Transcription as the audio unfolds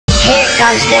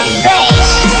constant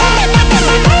bass.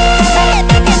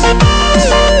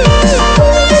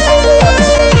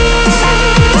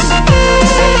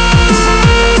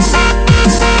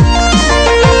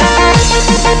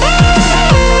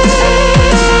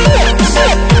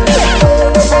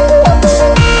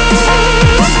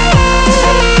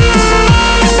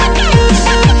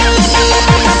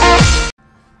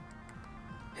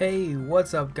 Hey,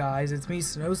 what's up guys, it's me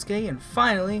Snowsuke, and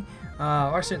finally, or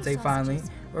I shouldn't say finally,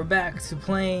 we're back to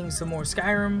playing some more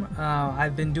Skyrim.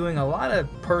 I've been doing a lot of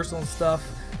personal stuff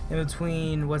in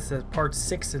between, part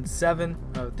 6 and 7,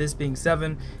 this being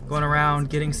 7, going around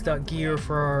getting stuck gear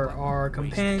for our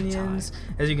companions.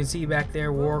 As you can see back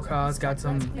there, Warcaw's got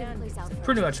some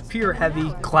pretty much pure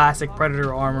heavy classic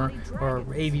Predator armor, or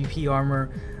AVP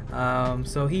armor.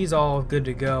 So he's all good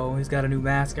to go. He's got a new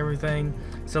mask, everything.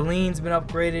 Celine's been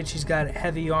upgraded. She's got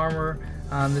heavy armor.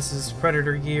 This is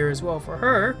Predator gear as well for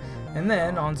her. And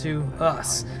then onto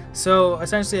us. So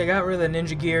essentially I got rid of the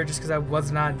ninja gear just because I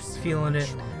was not feeling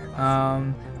it.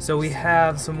 So we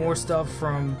have some more stuff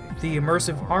from the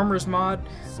Immersive Armors mod,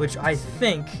 which I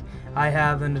think I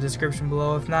have in the description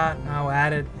below. If not, I'll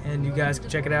add it and you guys can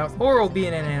check it out, or it'll be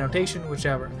in an annotation,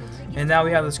 whichever. And now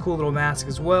we have this cool little mask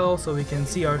as well, so we can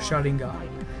see our shotgun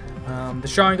gun. The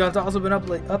shotgun gun's also been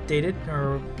updated,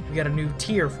 or we got a new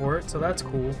tier for it, so that's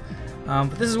cool.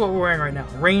 But this is what we're wearing right now.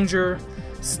 Ranger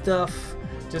stuff,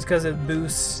 just because it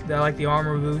boosts. I like the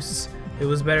armor boosts. It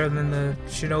was better than the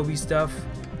Shinobi stuff.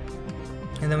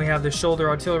 And then we have the shoulder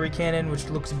artillery cannon, which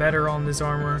looks better on this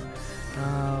armor.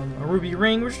 A ruby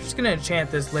ring. We're just gonna enchant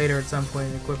this later at some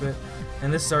point and equip it.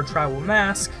 And this is our tribal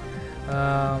mask.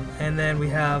 And then we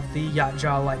have the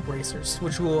Yacht-Jaw light bracers,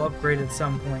 which we will upgrade at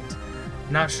some point.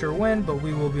 Not sure when, but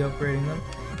we will be upgrading them.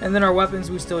 And then our weapons,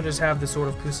 we still just have the Sword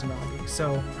of Kusanagi.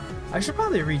 So I should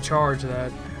probably recharge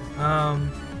that.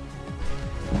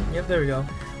 Yep, there we go.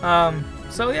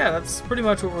 So yeah, that's pretty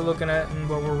much what we're looking at and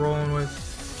what we're rolling with.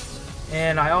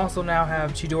 And I also now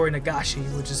have Chidori Nagashi,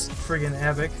 which is friggin'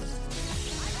 epic.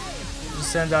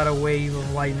 Just sends out a wave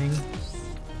of lightning.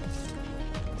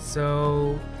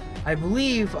 So I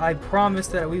believe I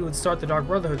promised that we would start the Dark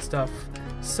Brotherhood stuff.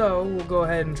 So we'll go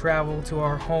ahead and travel to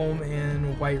our home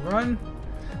in Whiterun,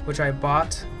 which I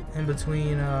bought in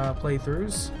between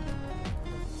playthroughs.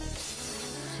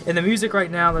 And the music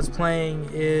right now that's playing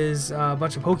is a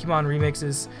bunch of Pokemon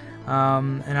remixes,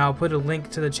 and I'll put a link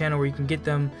to the channel where you can get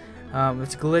them.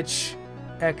 It's Glitch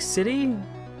X City,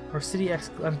 or City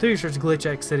X, I'm pretty sure it's Glitch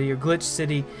X City or Glitch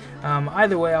City.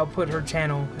 Either way, I'll put her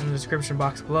channel in the description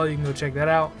box below. You can go check that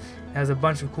out. It has a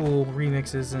bunch of cool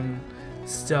remixes and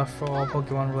stuff for all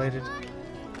Pokemon related.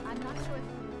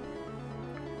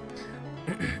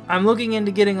 I'm looking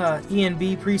into getting a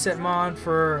ENB preset mod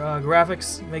for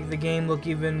graphics, make the game look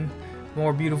even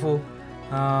more beautiful,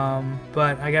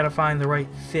 but I gotta find the right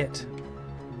fit.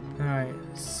 Alright,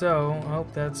 so, oh,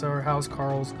 that's our house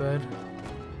Carl's bed.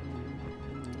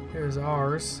 Here's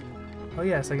ours. Oh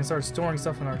yes, I can start storing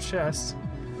stuff in our chest.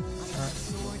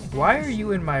 Why are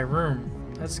you in my room?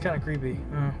 That's kind of creepy.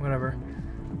 Whatever.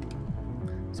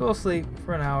 So we'll sleep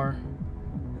for an hour,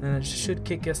 and then it should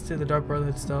kick us to the Dark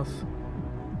Brotherhood stuff.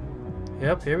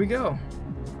 Yep, here we go.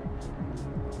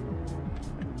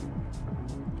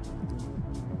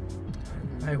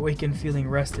 I awaken feeling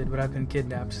rested, but I've been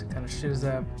kidnapped. What kind of shit is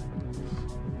that?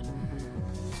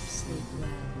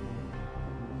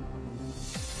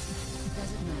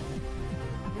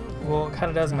 Well, it kind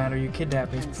of does matter. You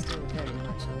kidnapped me. That's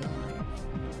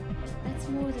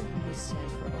more than can be said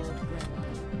for old grandma.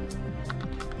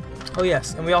 Oh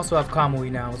yes, and we also have Kamui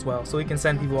now as well, so we can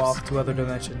send people off to other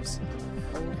dimensions.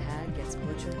 Old hag gets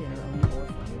butchered in her own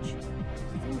orphanage.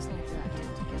 Things like that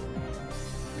get together.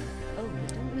 Oh, but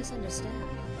don't misunderstand.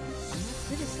 I'm not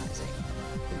criticizing.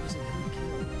 It was a good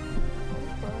kill.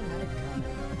 Old Pearl had it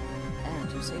coming. And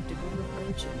you saved a group of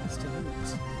urchins to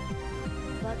lose.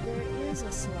 But there is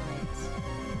a slight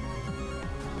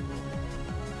problem.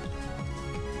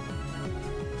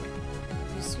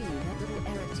 You see, that little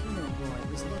Aretino boy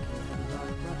was looking for the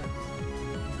Dark Brotherhood.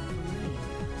 For me,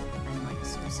 and my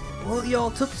associates. Well,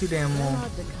 y'all took too damn long.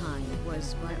 Not the kind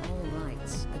was, by all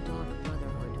rights, a Dark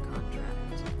Brotherhood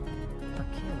contract. A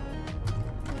kill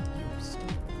that you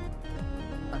stole.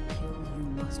 A kill you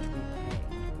must repay.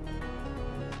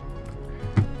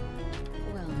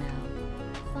 Well now,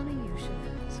 funny you should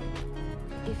ask.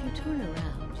 If you turn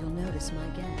around, you'll notice my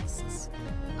guests.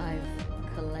 I've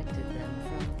collected them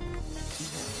from...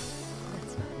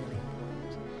 That's not really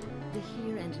important. The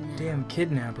here and now. Damn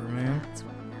kidnapper, man. That's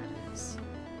what matters.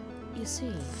 You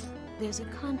see, there's a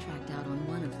contract out on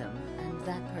one of them, and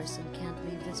that person can't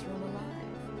leave this room alive.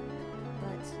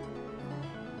 But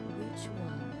which one?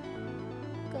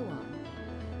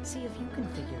 See if you can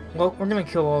figure it Well, out. we're gonna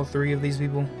kill all 3 of these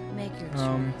people. Make your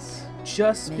Um, choice.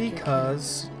 Just Make your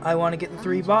because I want to get the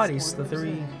 3 just bodies, the wanna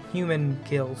 3 observe. human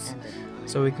kills, And admire.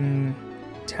 so we can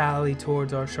tally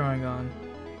towards our Sharingan.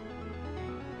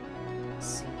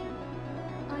 See,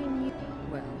 I knew.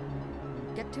 Well,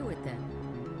 get to it then.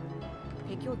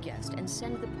 Pick your guest and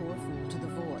send the poor fool to the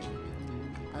void.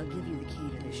 I'll give you the key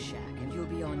to this shack, and you'll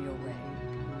be on your way.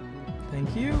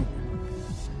 Thank you.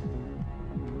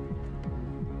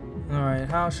 Alright,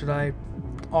 how should I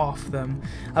off them?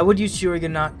 I would use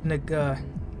Shuriken, not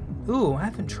ooh, I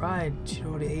haven't tried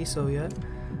Chidori Aso yet.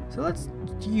 So let's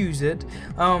use it.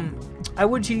 I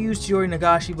would use Chidori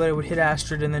Nagashi, but it would hit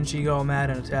Astrid and then she'd get all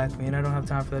mad and attack me, and I don't have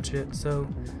time for that shit, so.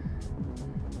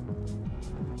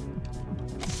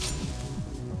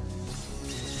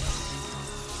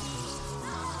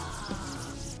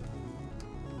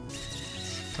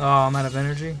 Oh, I'm out of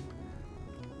energy.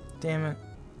 Damn it.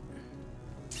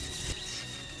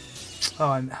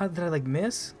 Oh, how did I like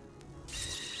miss?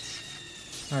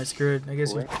 Alright, screw it. I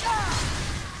guess we're gonna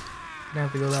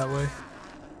have to go that way.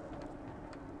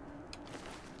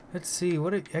 Let's see,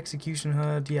 what an execution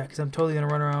hood. Yeah, because I'm totally gonna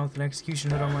run around with an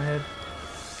execution hood on my head.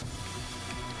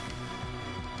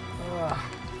 Ugh.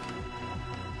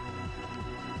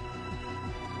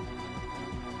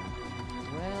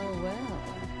 Well, well,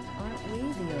 aren't we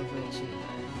the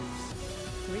overachievers?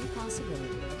 3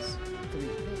 possibilities, 3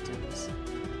 victims.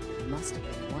 Must have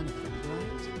been one of them,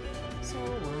 right? So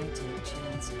why take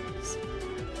chances?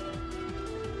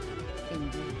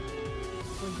 Indeed.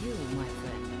 For you, my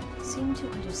friend, seem to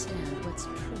understand what's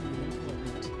truly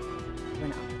important.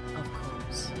 When of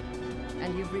course. And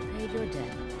you've repaid your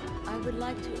debt. I would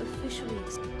like to officially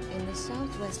in the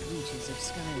southwest reaches of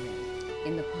Skyrim,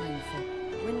 in the Pine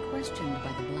Forest, when questioned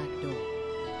by the Black Door.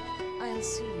 I'll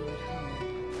see you at home.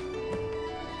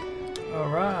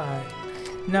 Alright.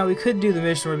 Now we could do the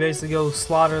mission where we basically go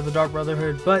slaughter the Dark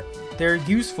Brotherhood, but they're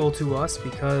useful to us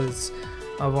because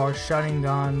of our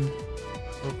Sharingan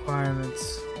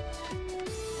requirements.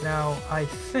 Now I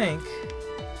think,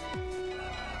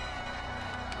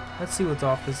 let's see what's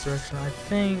off this direction. I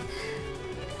think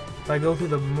if I go through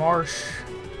the marsh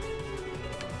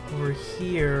over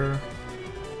here,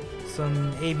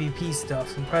 some AVP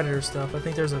stuff, some Predator stuff. I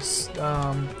think there's a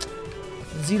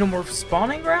Xenomorph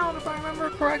spawning ground, if I remember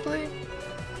correctly.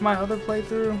 My other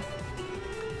playthrough.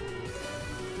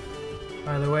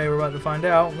 Either way, we're about to find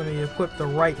out. Let me equip the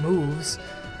right moves.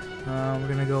 We're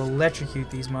gonna go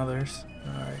electrocute these mothers.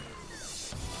 Alright.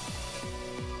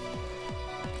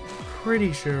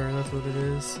 Pretty sure that's what it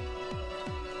is.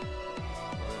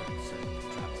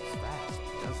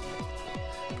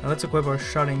 Now let's equip our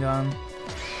Sharingan.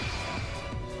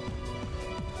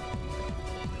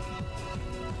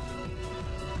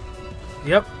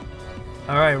 Yep.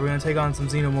 Alright, we're gonna take on some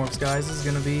Xenomorphs, guys. This is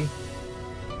gonna be,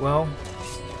 well,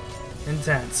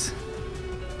 intense.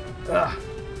 Ugh.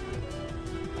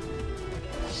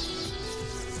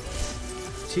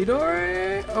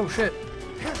 Chidori! Oh shit.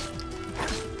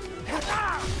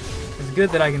 It's good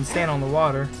that I can stand on the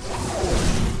water.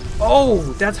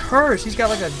 Oh, that's her! She's got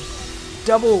like a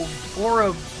double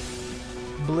aura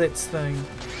blitz thing.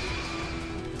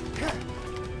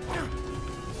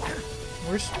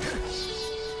 Where's...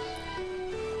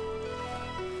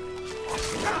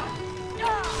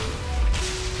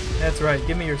 That's right,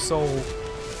 give me your soul.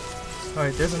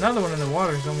 Alright, there's another one in the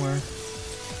water somewhere.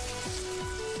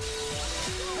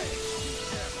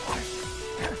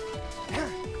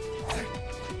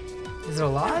 Is it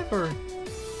alive or?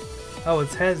 Oh,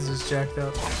 its head's just jacked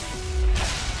up.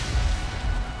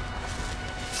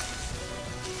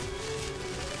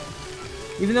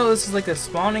 Even though this is like a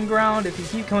spawning ground, if you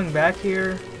keep coming back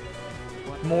here,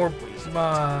 more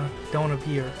don't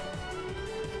appear.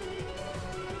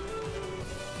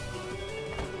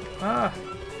 Ah!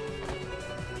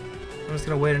 I'm just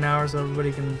gonna wait an hour so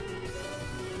everybody can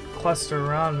cluster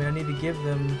around me. I need to give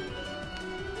them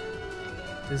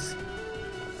this.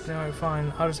 Alright,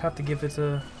 fine. I'll just have to give it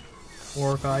to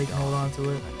Orca. I can hold on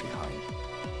to it.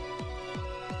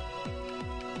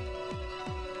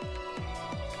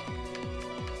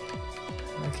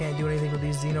 I can't do anything with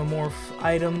these Xenomorph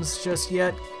items just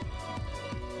yet.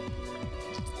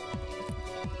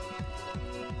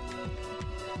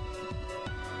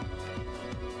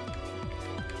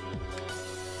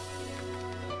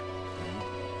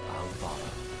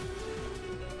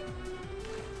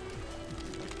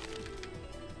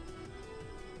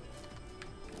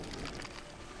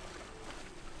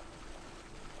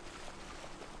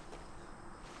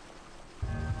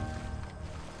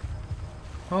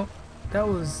 Oh, that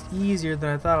was easier than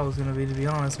I thought it was gonna be, to be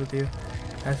honest with you.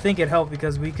 I think it helped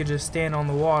because we could just stand on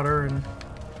the water and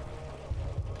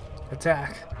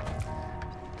attack.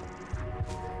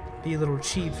 Be a little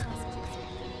cheap.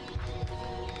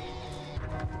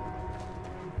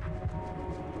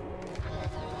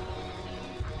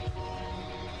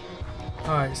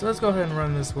 Alright, so let's go ahead and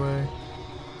run this way.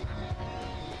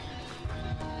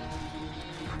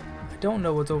 I don't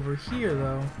know what's over here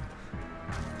though.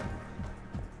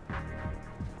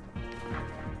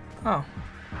 Oh.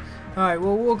 Alright,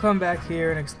 well we'll come back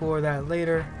here and explore that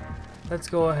later. Let's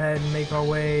go ahead and make our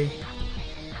way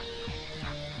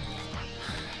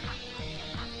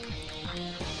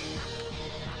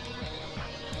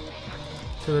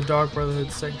to the Dark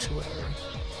Brotherhood Sanctuary.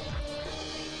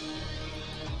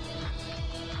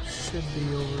 Should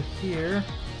be over here.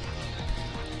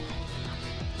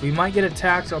 We might get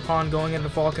attacked upon going into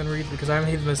Falcon Reef because I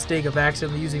made the mistake of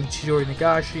accidentally using Chidori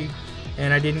Nagashi,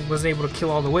 and I wasn't able to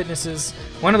kill all the witnesses.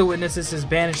 One of the witnesses is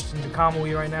banished into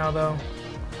Kamui right now, though.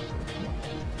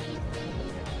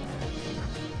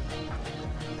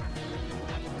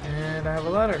 And I have a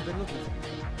letter. Been looking for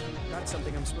you. Got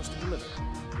something I'm supposed to deliver.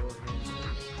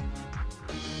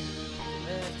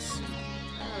 Let's see.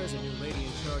 There's a new lady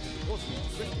in charge of the orphanage.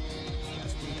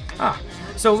 Ah,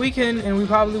 so we can, and we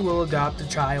probably will adopt a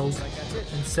child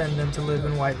and send them to live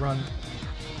in Whiterun.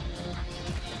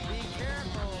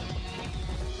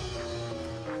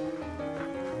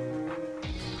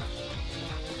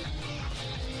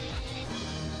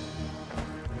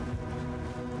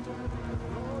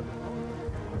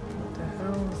 What the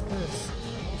hell is this?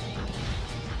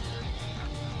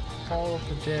 Hall of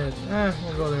the Dead.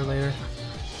 We'll go there later.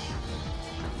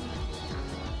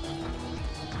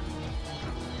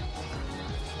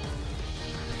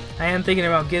 I am thinking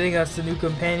about getting us a new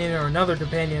companion or another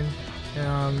companion,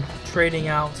 trading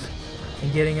out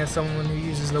and getting us someone who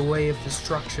uses the Way of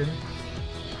Destruction.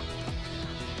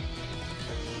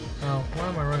 Oh, why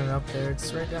am I running up there?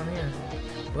 It's right down here.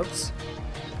 Whoops.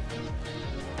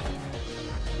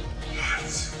 What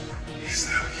is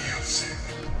that music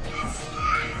of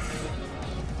life?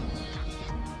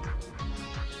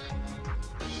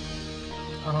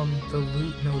 The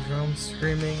lute, no drums,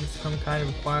 screaming, some kind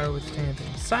of choir with chanting.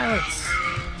 Silence!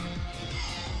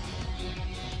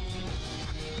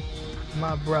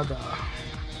 My brother.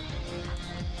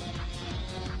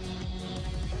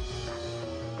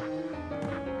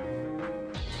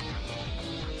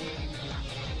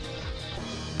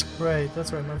 Right,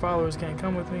 that's right. My followers can't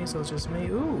come with me, so it's just me.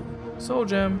 Ooh, soul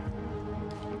gem.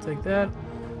 Take that.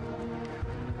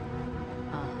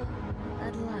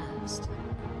 At last.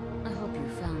 I hope you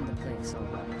found the place all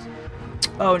right.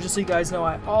 Oh, and just so you guys know,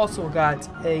 I also got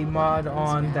a mod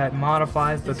on that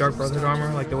modifies the Dark Brotherhood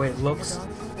armor, like the way it looks.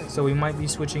 So we might be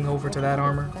switching over to that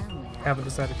armor. Haven't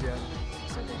decided yet.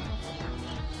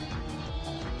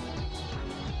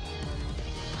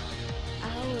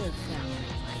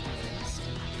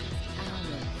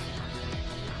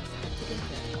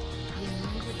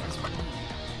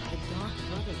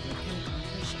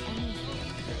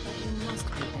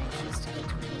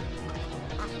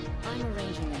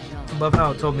 Above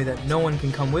how it told me that no one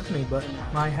can come with me, but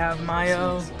I have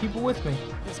my people with me.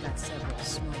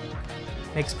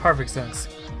 Makes perfect sense.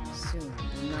 Soon,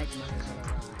 the night mothers will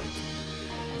arrive.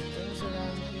 And those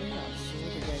around here are sure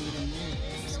to get even more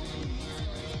risky.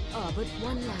 Ah, but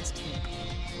one last thing.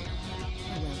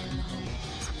 A welcome home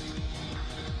present.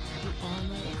 The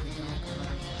armor of the Dark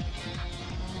Brotherhood.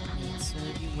 May it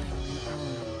serve you well in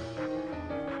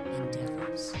all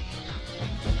endeavors.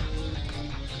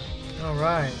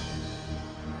 Alright.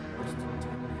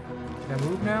 Can I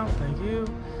move now? Thank you.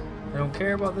 I don't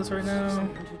care about this right now.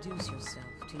 Introduce yourself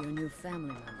to your new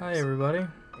family members. Hi everybody.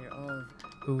 They're all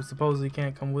Who supposedly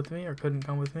can't come with me or couldn't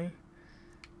come with me.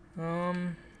 Oh,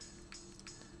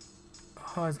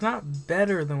 it's not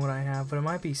better than what I have, but it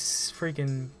might be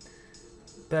freaking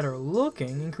better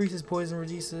looking. Increases poison,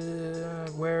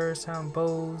 reduces wear, sound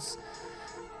bows,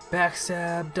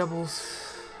 backstab, doubles.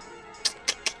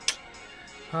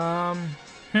 I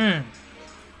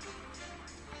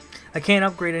can't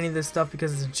upgrade any of this stuff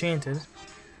because it's enchanted,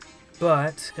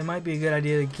 but it might be a good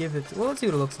idea to give it. Well, let's see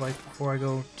what it looks like before I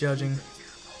go judging.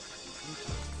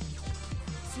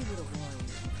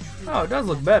 Oh, it does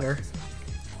look better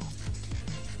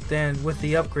than with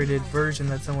the upgraded version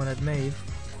that someone had made.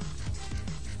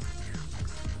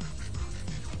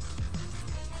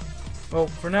 Well,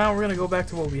 for now, we're gonna go back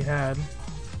to what we had,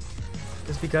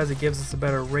 just because it gives us a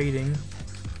better rating.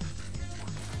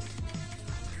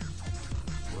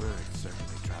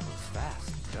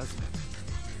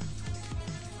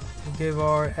 We'll give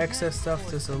our excess stuff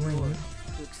to Celine.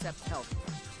 to accept help.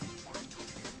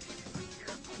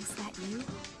 Is that you?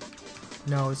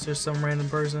 No, it's just some random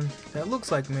person that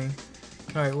looks like me.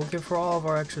 Alright, we'll give her all of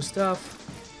our extra stuff.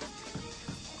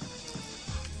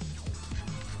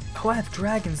 Oh, I have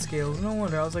dragon scales. No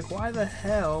wonder. I was like, why the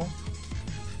hell?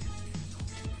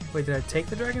 Wait, did I take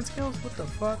the dragon scales? What the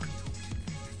fuck?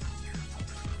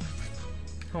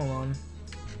 Hold on.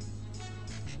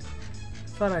 I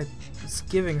thought I was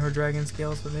giving her dragon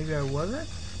scales, but maybe I wasn't?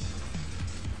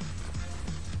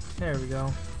 There we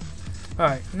go.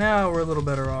 Alright, now we're a little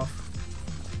better off.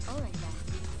 Alright then.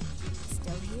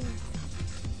 Still here.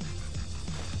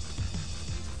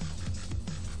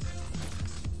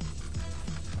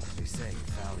 They say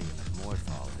Valiant and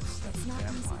Morthal has studied It's not easy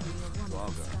vampire, being a woman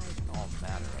Draugr, in Skyrim. and all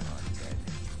matter of undead.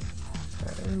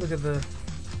 Alright, let me look at the...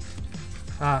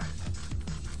 Ah.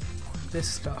 This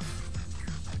stuff.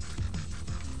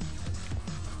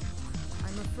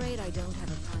 I'm afraid I don't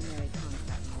have a primary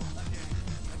contact.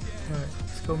 Alright,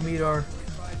 let's go meet our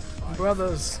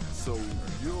brothers. So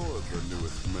you're the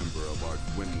newest member of our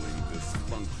dwindling,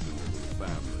 dysfunctional little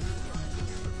family.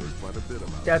 I've heard quite a bit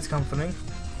about That's comforting.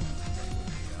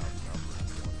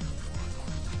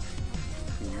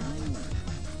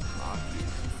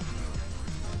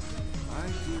 I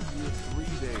give you 3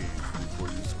 days before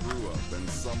you screw up and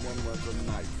someone runs a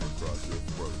knife across your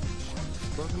throat.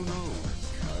 But who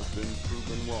knows? I've been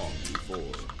proven wrong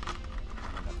before.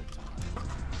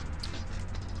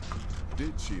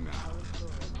 Did she now?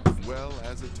 Well,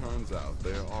 as it turns out,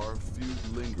 there are a few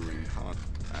lingering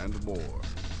and more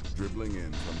dribbling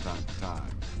in from time to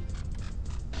time.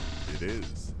 It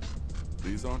is.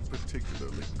 These aren't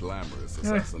particularly glamorous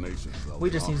assassinations. We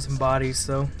just need some bodies,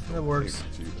 so that works.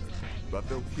 But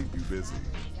they'll keep you busy.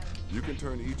 You can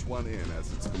turn each one in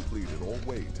as it's completed, or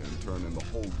wait and turn in the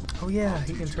whole group. Oh yeah, I'll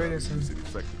he can teach trade you us how to use in it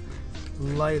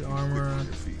effectively. light Quick armor. on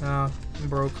your feet. I'm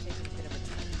broke.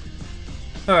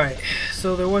 Alright,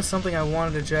 so there was something I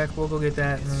wanted to check. We'll go get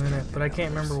that in a minute, but I can't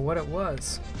remember what it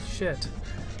was. Shit.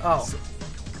 Oh.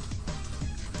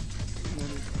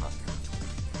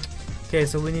 Okay,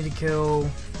 so we need to kill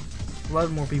a lot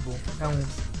more people.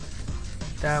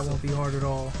 That won't be hard at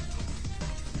all.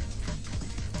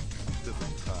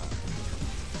 Different time.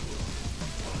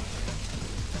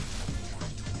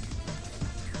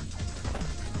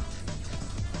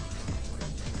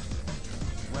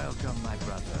 Welcome, my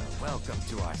brother. Welcome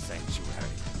to our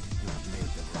sanctuary. You have made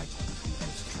the right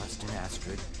decisions. Trust in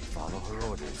Astrid. Follow her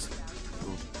orders.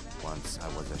 Once I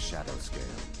was a shadow scale,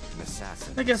 an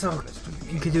assassin. I guess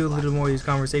you could do a little more of these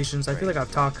conversations. I feel like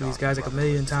I've talked to these guys like a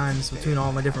million times between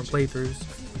all my different playthroughs.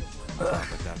 But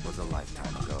that was a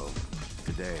lifetime ago.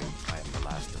 Today, I am the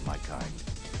last of my kind.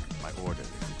 My order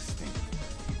is extinct.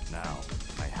 Now,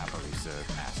 I happily serve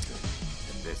Astrid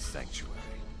in this sanctuary.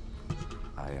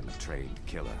 I am a trained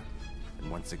killer, and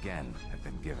once again, have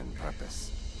been given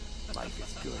purpose. Life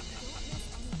is good.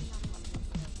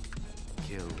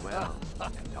 Kill well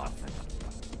and often.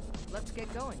 Let's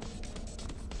get going.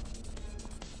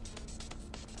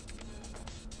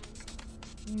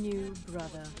 New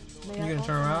brother. May You I gonna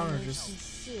turn offer around my or most just-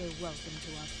 sincere welcome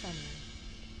to our family.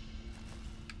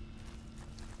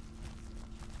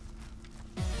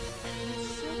 You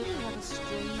certainly have a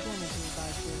strange energy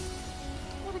about you.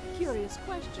 What a curious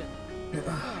question.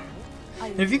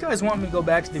 If you guys want me to go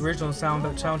back to the original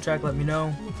soundtrack, let me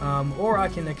know. Or I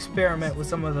can experiment with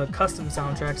some of the custom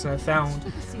soundtracks that I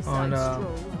found on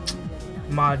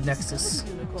Mod Nexus.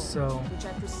 So Which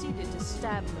I proceeded to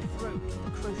stab in the throat with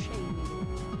a crochet needle.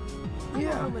 I'm a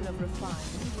yeah. woman of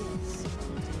refinement,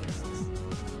 yes.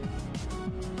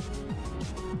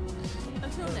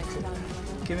 Until next time,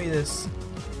 brother. Give me this.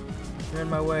 You're in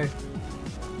my way.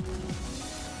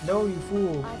 No, you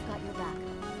fool. I've got your back.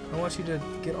 I want you to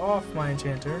get off my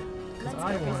enchanter. Because Let's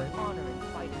I get want this it. honor in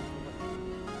fighting.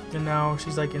 And now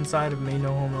she's like inside of me,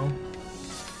 no homo.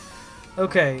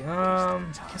 Okay, I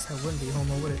guess I wouldn't be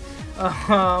homo, would it?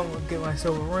 Get my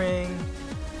silver ring.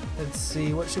 Let's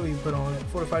see, what should we put on it?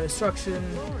 Fortified destruction,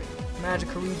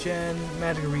 magic regen,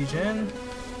 magic regen.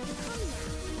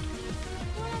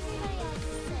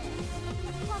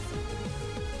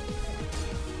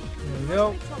 There we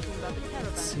go. Talking about the caravan.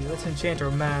 Let's see, let's enchant our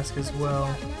mask as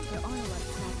well. There are no other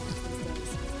travels these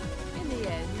days. In the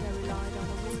end, I relied on a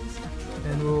woman's natural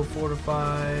And we'll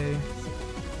fortify. the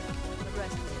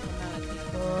rest of the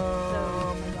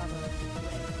formality.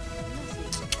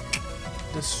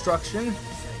 Destruction.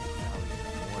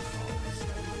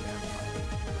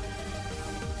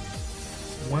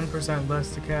 1%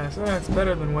 less to cast. It's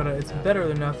better than what it's better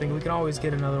than nothing. We can always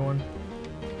get another one.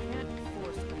 Can't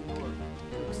force the Lord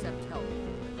to accept help.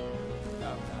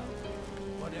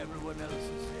 What everyone else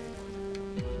is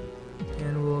saying.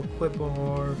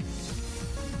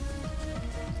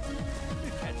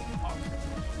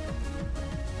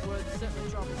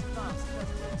 job is fast,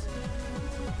 doesn't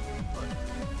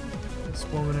it? This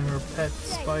woman and her pet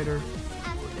spider.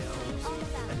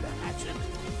 And the hatchet.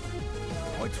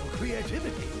 Points for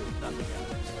creativity, nothing else.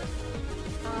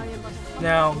 I am but a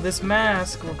Now, this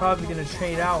mask, we're probably going to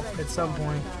trade out at some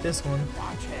point, this one,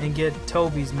 and get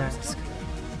Toby's mask.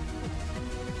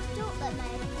 Don't let my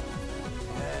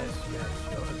Yes,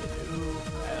 you're the new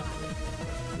family.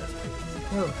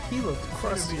 Oh, he looks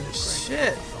crusty as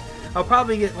shit. I'll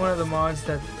probably get one of the mods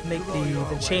that make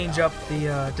the change up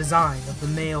the design of the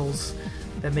males,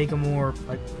 that make them more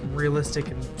like realistic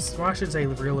and, well, I should say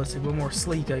realistic, but more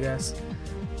sleek, I guess,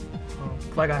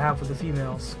 like I have with the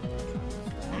females.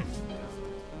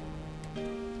 I'd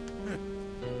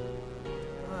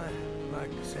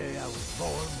like to say I was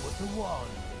born with a wand.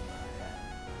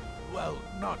 Well,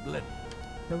 not literally.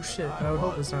 No shit. I would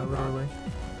hope it's not literally.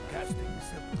 Casting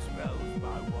simple spells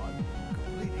by one,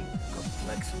 completing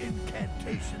complex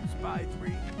incantations by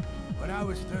three. When I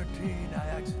was 13, I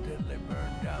accidentally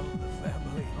burned down the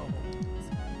family home.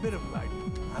 Bit of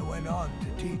lightning. I went on to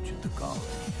teach at the college.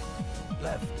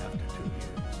 Left after 2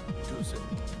 years. Too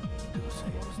simple. Too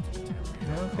safe.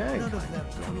 Okay. None of them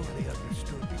truly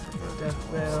understood the Death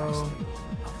Bell.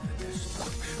 of the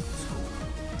destruction school.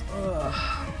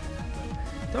 Ugh.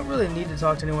 Don't really need to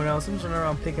talk to anyone else. I'm just running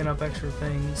around picking up extra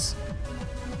things.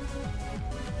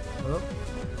 Oh.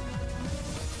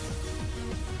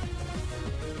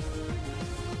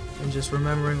 And just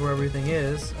remembering where everything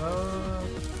is.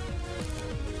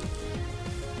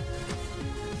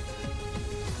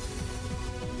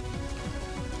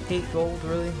 8 gold,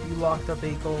 really? You locked up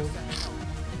 8 gold.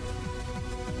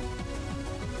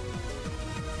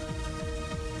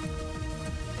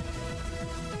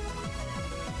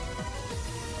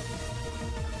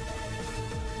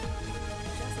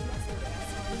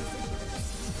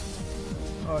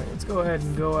 Alright, let's go ahead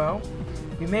and go out.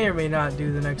 We may or may not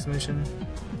do the next mission.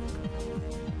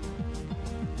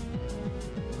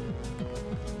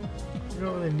 We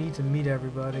don't really need to meet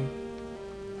everybody.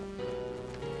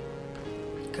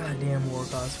 Goddamn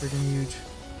Warcock's freaking huge.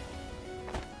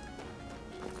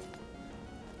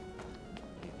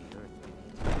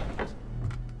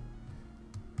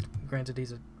 Granted,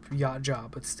 he's a yacht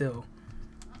job, but still.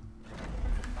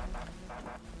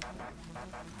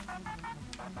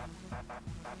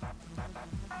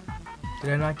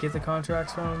 Did I not get the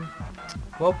contracts from him?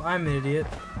 Well, I'm an idiot.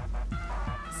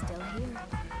 Still here.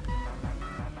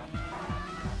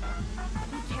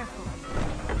 Be careful.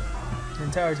 The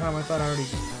entire time I thought I already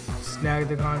snagged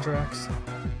the contracts.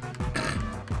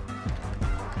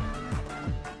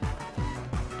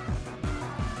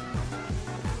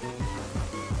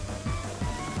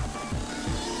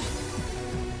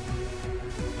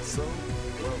 So,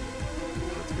 well,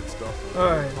 let's get started.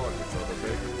 Alright. Targets are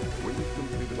available. When you've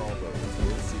completed all those,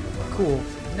 we'll see if I'm Cool.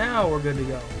 Now we're good to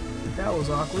go. That was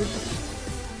awkward.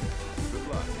 Good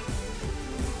luck.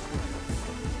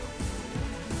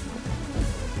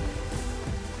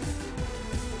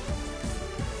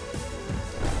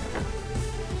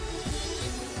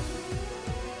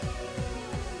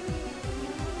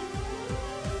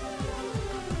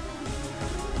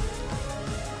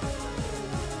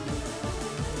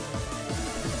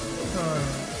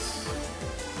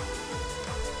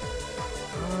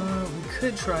 We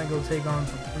could try and go take on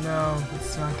some. No,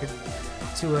 let's not get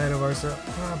too ahead of ourselves.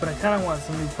 But I kind of want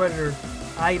some new Predator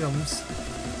items.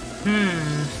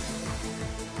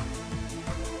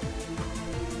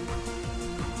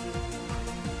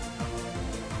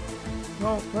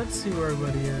 Well, let's see where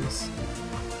everybody is.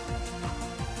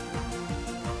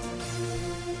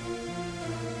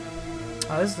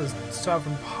 This is the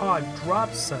Sovereign Pod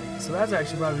drop site, so that's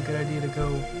actually probably a good idea to go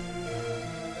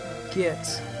get.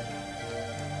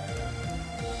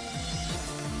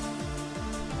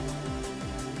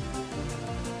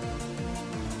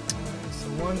 So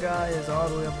one guy is all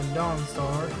the way up in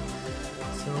Dawnstar,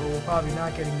 so we're probably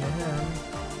not getting to him.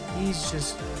 He's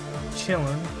just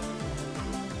chilling.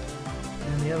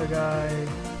 And the other guy,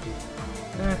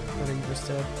 thought he was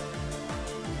dead.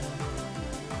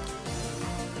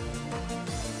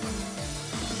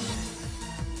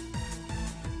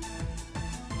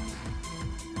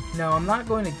 Now, I'm not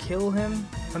going to kill him.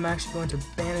 I'm actually going to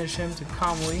banish him to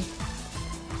Kamui.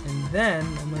 And then,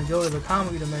 I'm going to go to the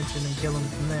Kamui dimension and kill him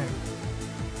from there.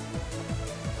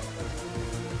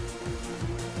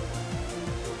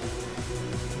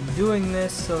 I'm doing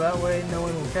this so that way no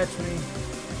one will catch me.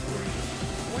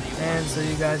 And so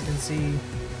you guys can see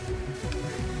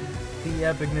the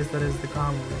epicness that is the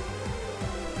Kamui.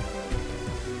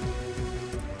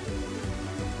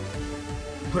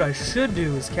 What I should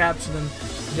do is capture them,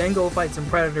 then go fight some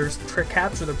predators,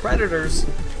 capture the predators,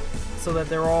 so that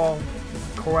they're all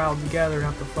corralled together and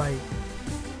have to fight.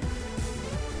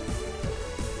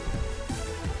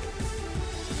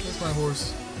 Where's my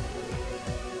horse?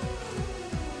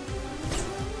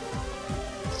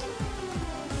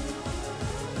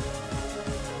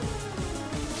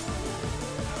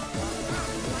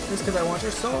 Just because I want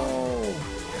your soul!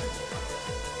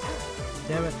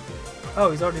 Damn it.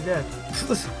 Oh, he's already dead.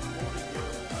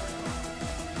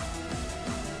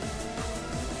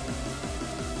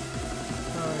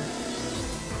 Alright.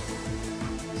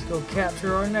 Let's go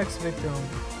capture our next victim.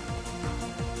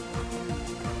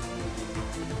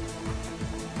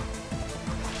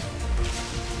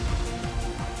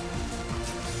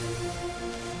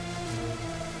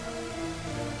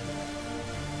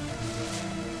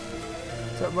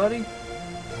 What's up, buddy?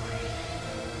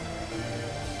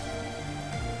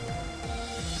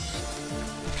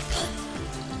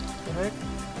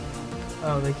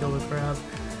 Oh, they killed the crab.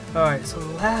 Alright, so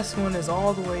the last one is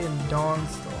all the way in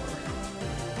Dawnstar.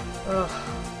 Ugh.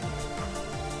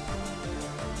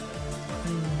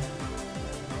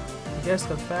 I guess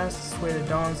the fastest way to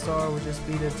Dawnstar would just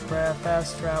be to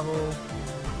fast travel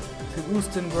to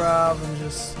Ustengrav and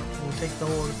just we'll take the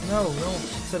horse. No, we don't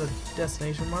set a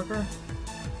destination marker.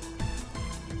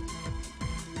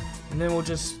 And then we'll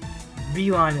just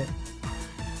beeline it.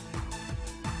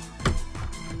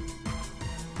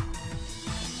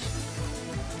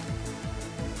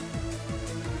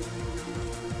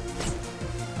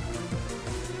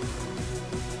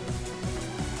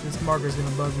 Marker's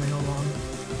gonna bug me. Hold on.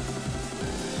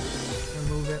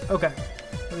 Remove it. Okay.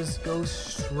 We'll just go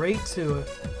straight to it.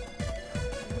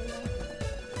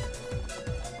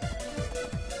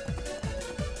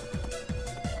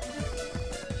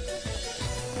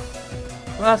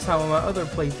 Last time on my other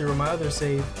playthrough, my other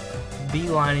save,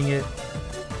 beelining it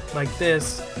like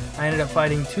this, I ended up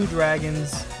fighting 2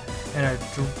 dragons and a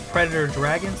predator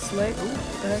dragon slayer. Ooh,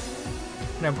 what the heck?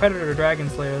 And a predator dragon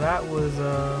slayer. That was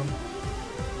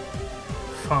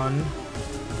fun.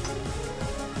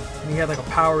 And he had like a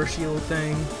power shield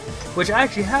thing, which I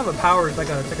actually have a power. It's like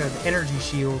an energy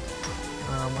shield.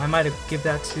 I might have give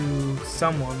that to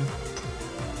someone.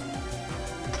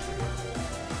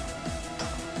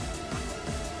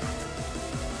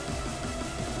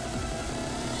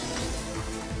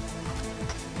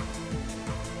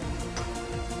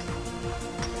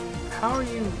 How are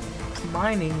you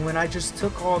mining when I just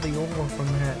took all the ore from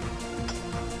that?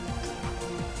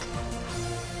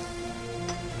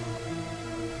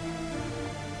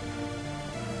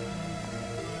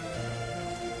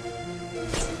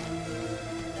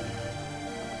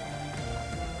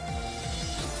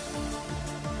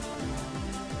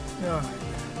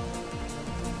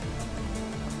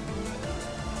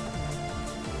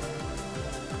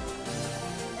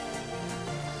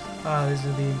 Ah, these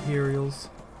are the Imperials.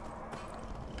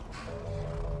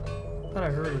 Thought I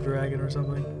heard a dragon or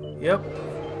something. Yep.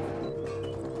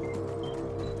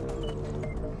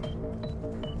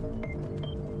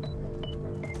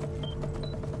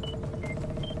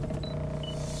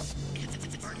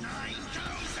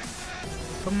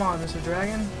 Come on, Mr.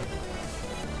 Dragon.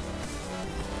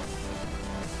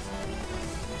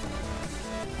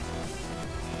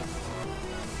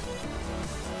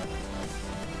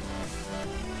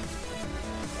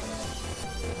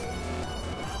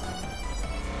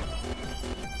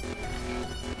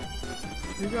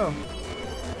 Here you go.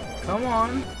 Come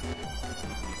on.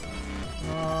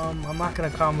 I'm not gonna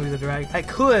combo the dragon. I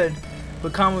could,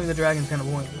 but comboing the dragon's kind of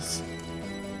pointless.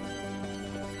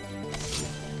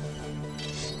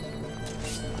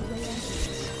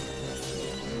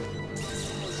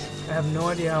 I have no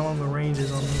idea how long the range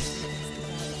is on this.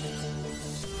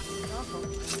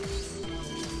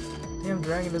 Damn,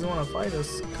 dragon doesn't want to fight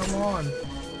us. Come on.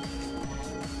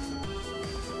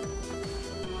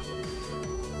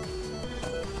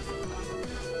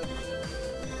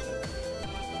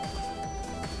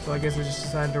 So I guess I just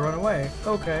decided to run away.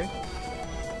 Okay.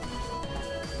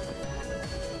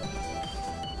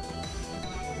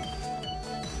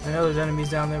 I know there's enemies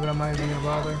down there, but I'm not even gonna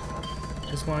bother.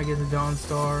 Just want to get to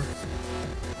Dawnstar.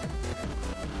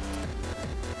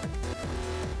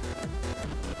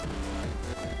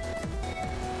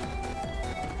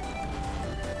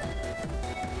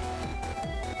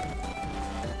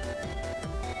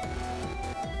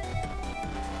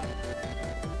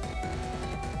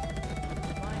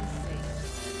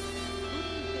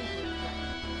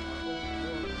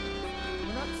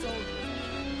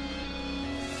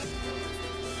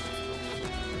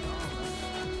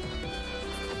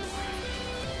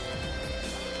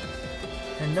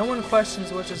 And no one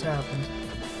questions what just happened.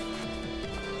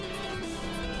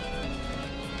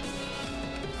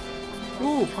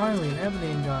 Ooh, finally an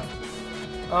ebony gun.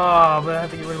 Oh, but I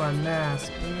have to get rid of my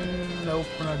mask. Nope,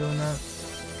 we're not doing that.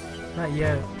 Not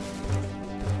yet.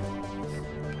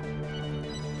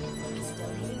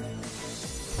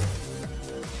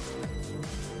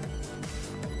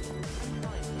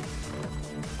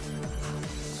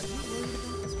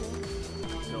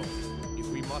 No, if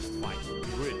we must fight, we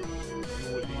will. You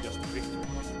will lead us to victory,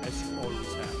 as you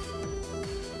always have.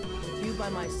 With you by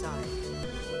my side.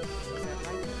 Is that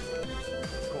right?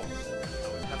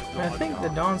 Of course. I think the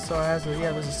Dawn Star has a,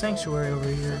 yeah, there's a sanctuary over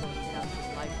here.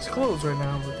 It's closed right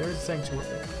now, but there is a sanctuary.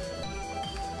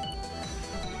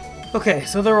 Okay,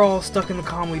 so they're all stuck in the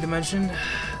calm we dimension.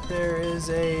 There is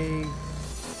a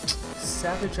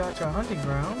Savage Yacha hunting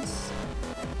grounds,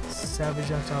 Savage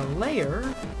Yacha lair,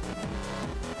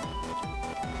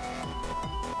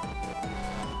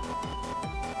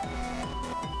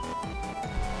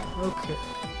 okay.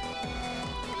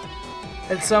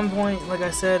 At some point, like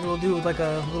I said, we'll do like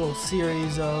a little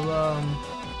series of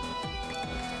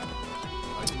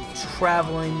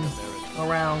traveling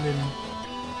around and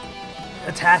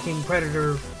attacking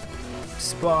predator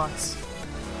spots.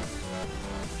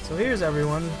 So here's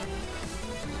everyone.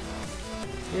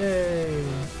 Yay!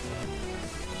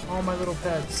 All my little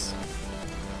pets.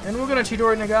 And we're gonna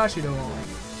Chidori Nagashi them all.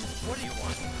 What do you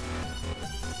want?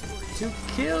 To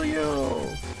kill you!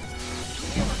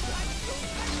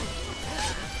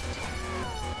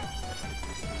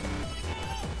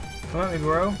 Come at me,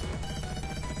 bro.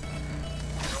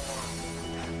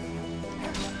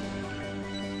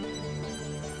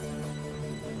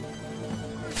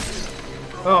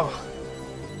 Oh.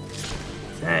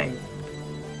 Dang.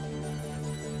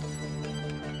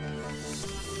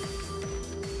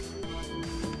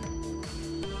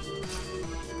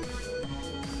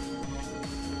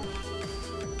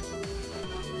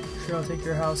 Sure, I'll take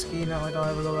your house key, not like I'll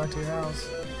ever go back to your house.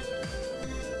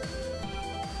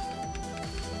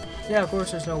 Yeah, of course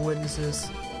there's no witnesses.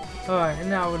 Alright, and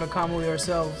now we're gonna calmly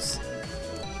ourselves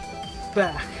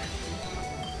back.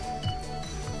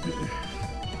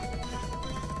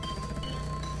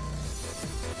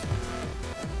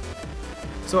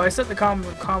 So I set the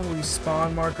calmly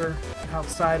spawn marker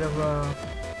outside of oh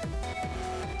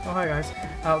hi guys,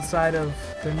 outside of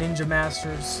the Ninja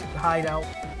Master's hideout.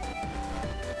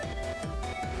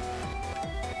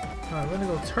 Alright, we're gonna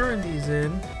go turn these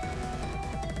in.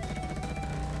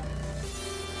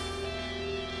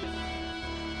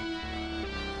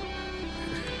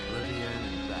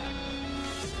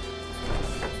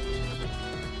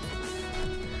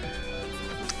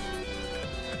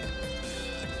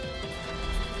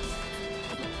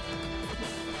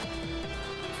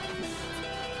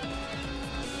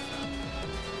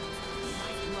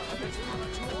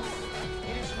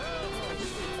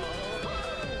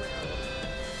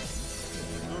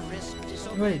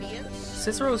 Wait,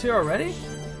 Cicero's here already?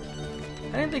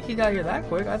 I didn't think he got here that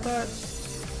quick. I thought...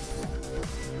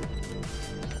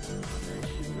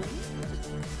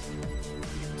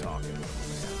 Keep talking,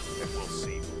 and we'll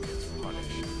see who gets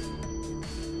punished.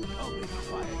 I'll be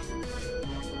quiet.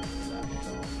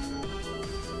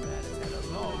 Man has had a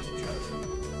long journey.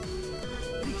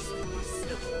 Please be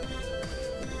civil.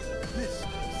 This is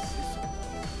Cicero.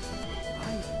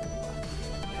 I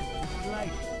am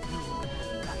delighted you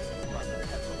like Brother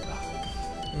Ever.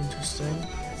 Interesting.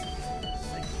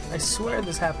 I swear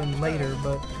this happened later,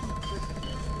 but...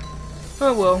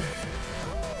 oh well.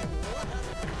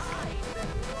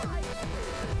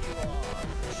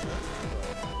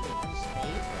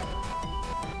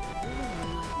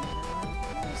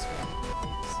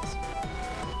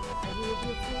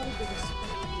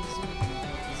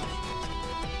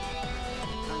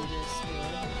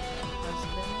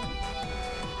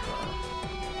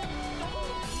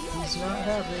 He's not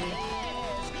happy.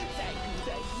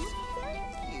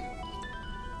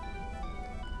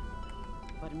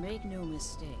 But make no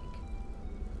mistake,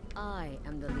 I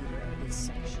am the leader of this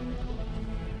section.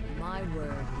 My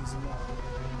word is law.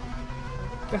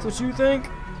 That's what you think?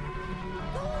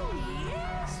 Oh,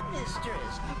 yes,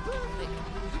 mistress. Perfect.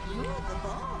 You're the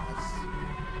boss.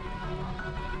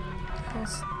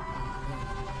 Yes.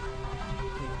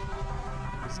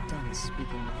 I was done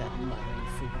speaking with that muttering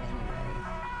fool anyway.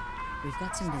 We've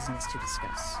got some business to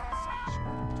discuss.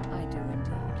 I do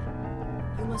indeed.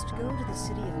 You must go to the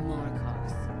city of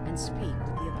Markarth and speak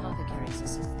with the apothecary's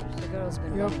assistant. The girl's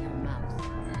been running her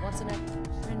mouth. What's an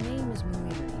Her name is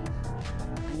Muiri.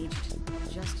 I need you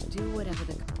to just do whatever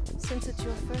the... Since it's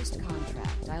your first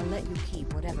contract, I'll let you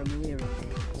keep whatever Muiri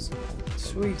pays.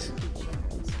 Sweet.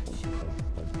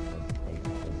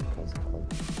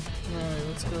 Alright,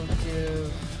 let's go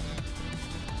give...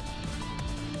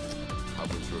 How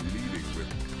was your meeting with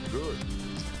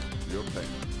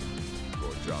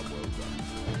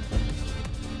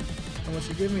much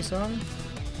you give me, son?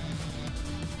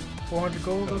 400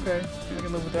 gold? Okay, I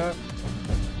can live with that.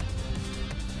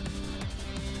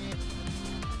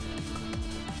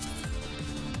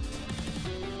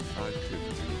 I could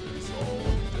do this all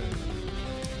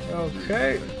day.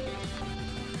 Okay.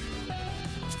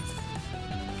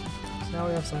 So now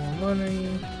we have some more money.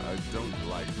 I don't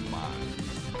like mimes,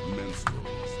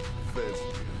 minstrels,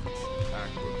 thespians,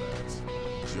 acrobats,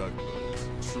 jugglers,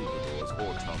 troubadours,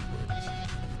 or tumblers.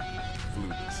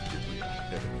 Flutists give me a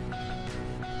headache.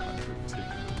 I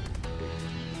particularly hate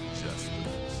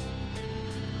jesters.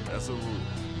 As a rule,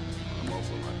 I'm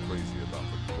also not crazy about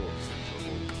the corpses of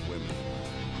old women.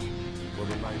 For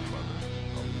the Night Mother,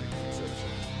 I'll make an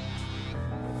exception.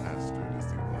 Astrid is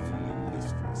the only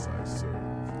mistress I serve.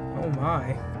 Oh my.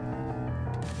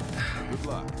 Good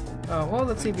luck. Well,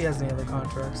 let's see if he has any other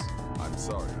contracts. I'm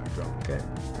sorry I don't. Okay.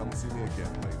 Come see me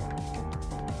again later.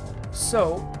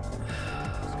 So,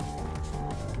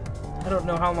 I don't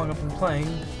know how long I've been playing,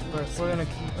 but we're gonna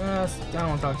keep. I don't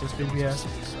want to talk to this creepy ass.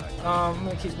 I'm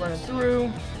gonna keep running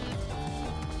through.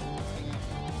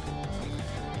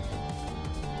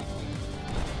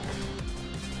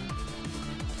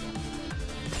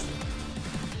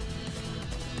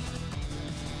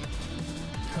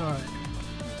 Alright.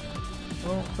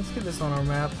 Well, let's get this on our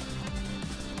map.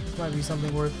 This might be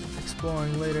something worth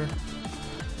exploring later.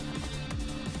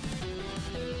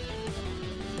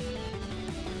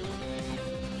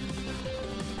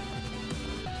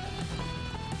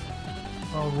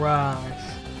 Alright.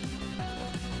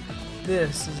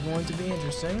 This is going to be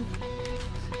interesting.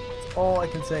 That's all I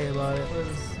can say about it. Where's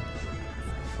this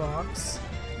fox?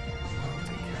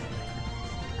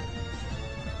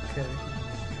 Okay.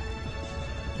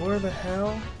 Where the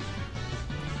hell?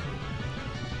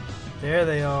 There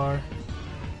they are.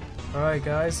 Alright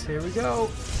guys, here we go.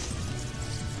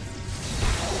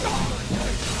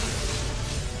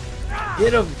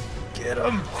 Get him! Get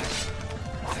him!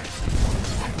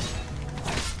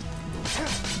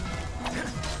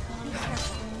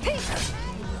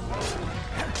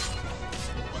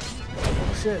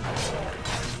 Oh shit.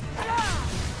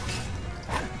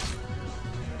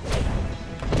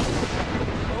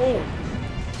 Oh!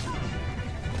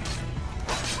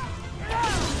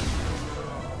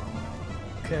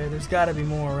 Okay, there's gotta be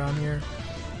more around here.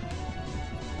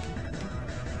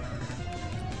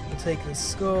 We'll take this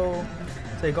skull,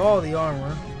 take all the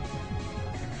armor.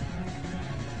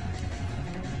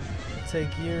 Take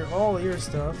all your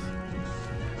stuff.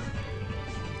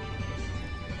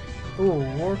 Ooh,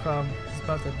 Warcom is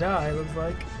about to die, looks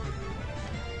like.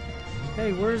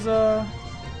 Hey, where's oh,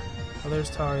 there's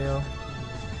Tario.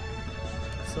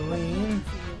 Celine.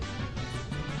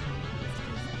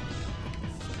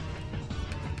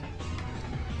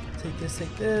 Take this,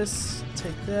 take this,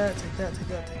 take that, take that, take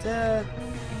that, take that.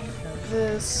 Have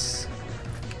this.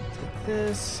 Take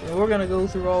this. And we're gonna go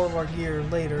through all of our gear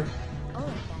later.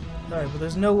 Alright, but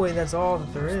there's no way that's all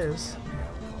that there is.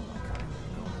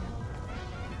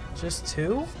 Just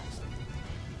 2?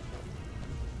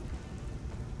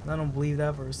 I don't believe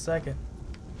that for a second.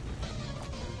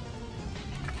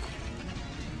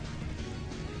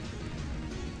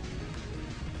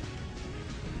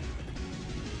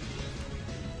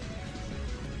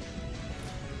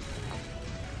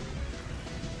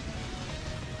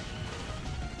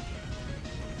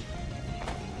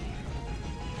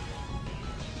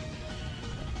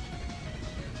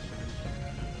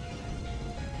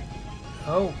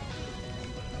 Oh.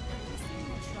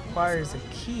 Requires a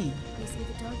key. They say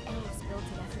the Dark Elves built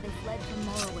it after they fled from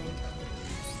Morrowind.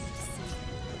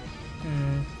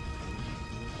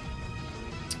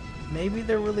 Maybe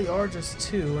there really are just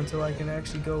 2 until I can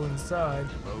actually go inside.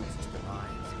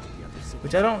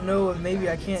 Which I don't know if maybe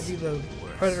I can't do the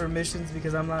Predator missions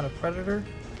because I'm not a Predator.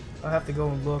 I'll have to go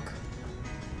and look.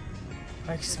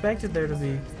 I expected there to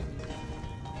be.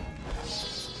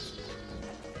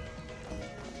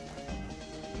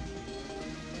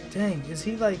 Dang, is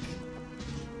he like...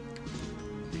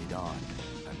 Lead on.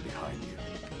 I'm behind you.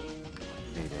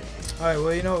 Alright,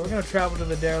 well, you know what? We're gonna travel to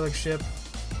the derelict ship.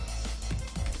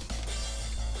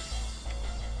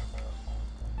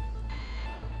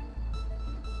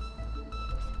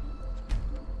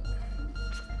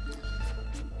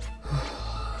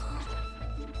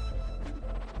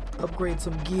 Upgrade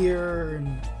some gear,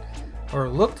 and... or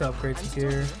look to upgrade some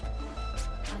gear.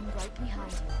 I'm right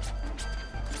behind you.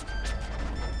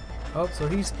 Oh, so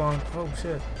he spawned. Oh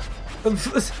shit.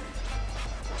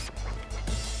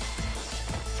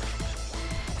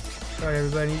 Alright,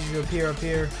 everybody, I need you to appear up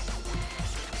here.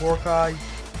 Warkai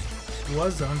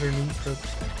was underneath, but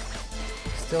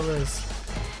still is.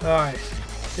 Alright.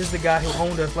 This is the guy who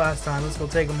owned us last time. Let's go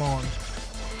take him on.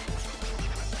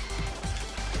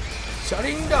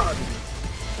 Shutting down.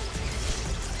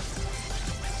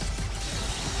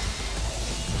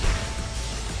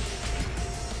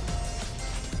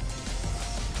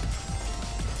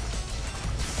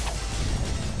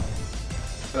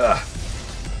 Ugh.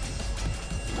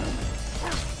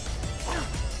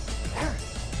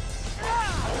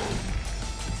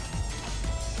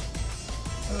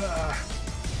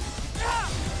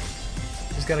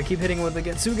 Just gotta keep hitting with the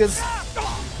Getsugas.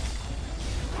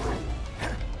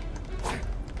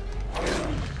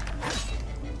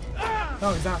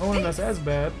 Oh, he's not owning us as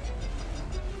bad.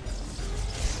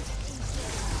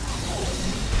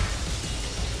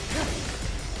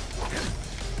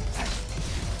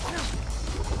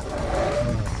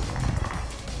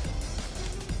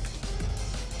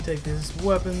 Take these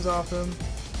weapons off him.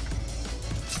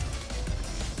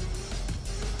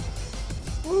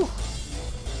 Woo!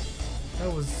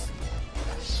 That was...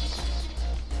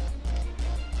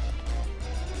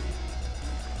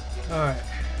 Alright.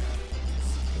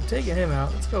 I'm taking him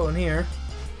out. Let's go in here.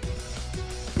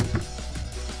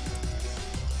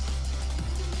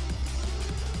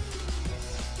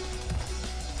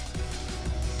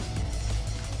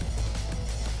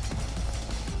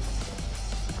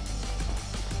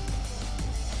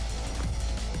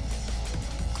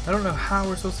 I don't know how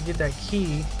we're supposed to get that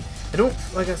key.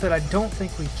 Like I said, I don't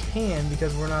think we can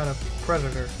because we're not a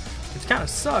predator. Which kind of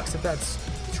sucks if that's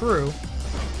true.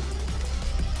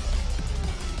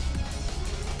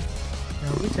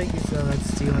 Now, if we take these,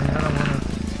 that's stealing. I don't want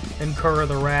to incur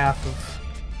the wrath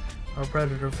of our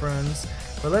predator friends.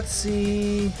 But let's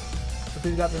see if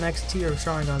we've got the next tier of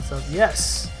Sharingan stuff.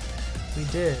 Yes, we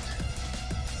did.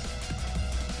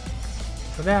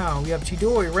 So now we have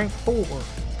Chidori rank 4.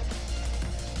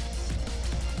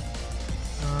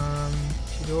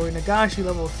 Chidori Nagashi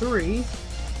level 3.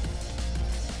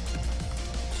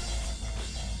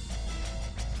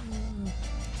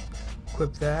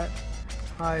 Equip that.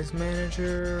 Eyes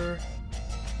Manager.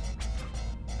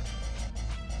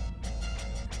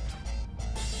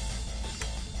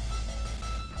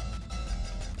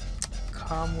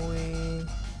 Kamui.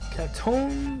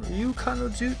 Katon Ryukano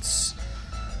Jutsu.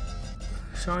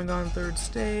 Sharingan 3rd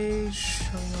stage.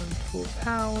 Sharingan full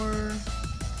power.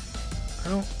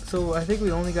 So I think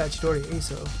we only got Chidori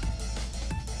Aso.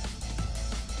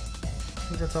 I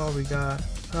think that's all we got.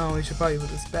 Oh, we should probably put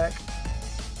this back.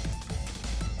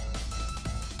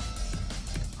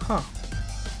 Huh.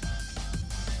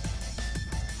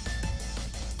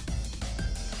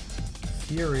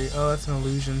 Fury. Oh, that's an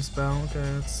illusion spell. Okay,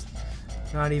 that's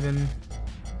not even...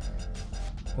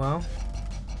 Well.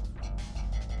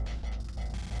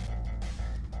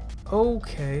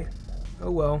 Okay.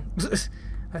 Oh well.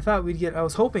 I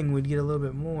was hoping we'd get a little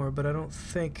bit more, but I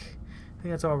think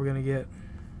that's all we're gonna get.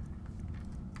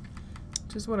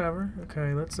 Just whatever.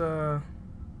 Okay, let's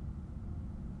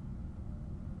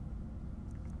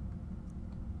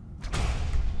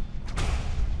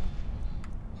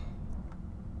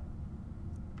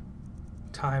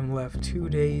time left 2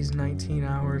 days, 19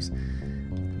 hours,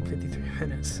 and 53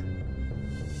 minutes.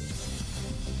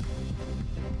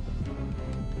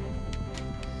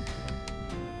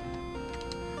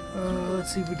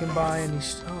 Let's see if we can buy any...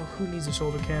 who needs a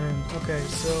shoulder cannon? Okay,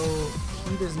 so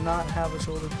he does not have a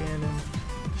shoulder cannon.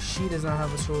 She does not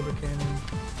have a shoulder cannon.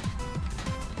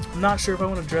 I'm not sure if I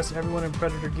want to dress everyone in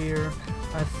Predator gear.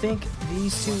 I think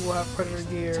these two will have Predator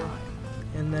gear.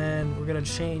 And then we're going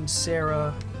to change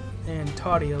Sarah and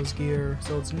Tadio's gear.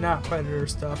 So it's not Predator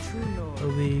stuff.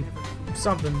 It'll be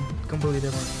something completely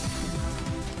different.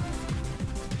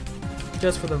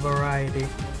 Just for the variety.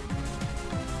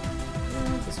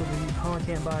 This will be... Oh, I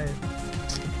can't buy it.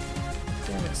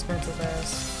 Damn expensive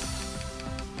ass.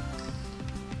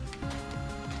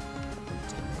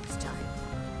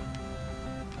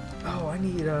 Oh, I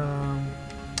need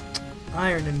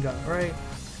iron and gut, right?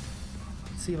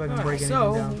 Let's see if I can break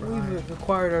anything down for iron. We've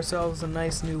acquired ourselves a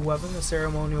nice new weapon, a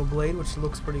ceremonial blade, which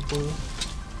looks pretty cool.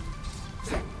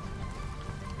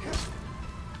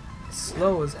 It's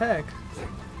slow as heck.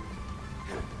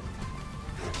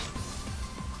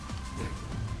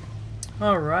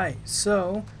 Alright,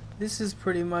 so this is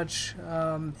pretty much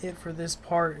it for this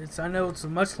part. I know it's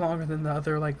much longer than the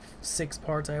other like 6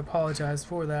 parts. I apologize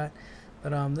for that.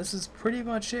 But this is pretty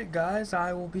much it, guys.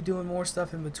 I will be doing more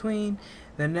stuff in between.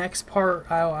 The next part,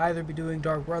 I'll either be doing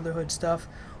Dark Brotherhood stuff,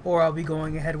 or I'll be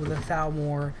going ahead with a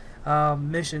Thalmor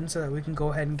mission so that we can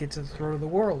go ahead and get to the throat of the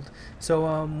world.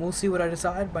 So we'll see what I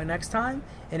decide by next time.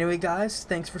 Anyway, guys,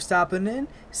 thanks for stopping in.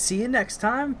 See you next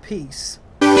time. Peace.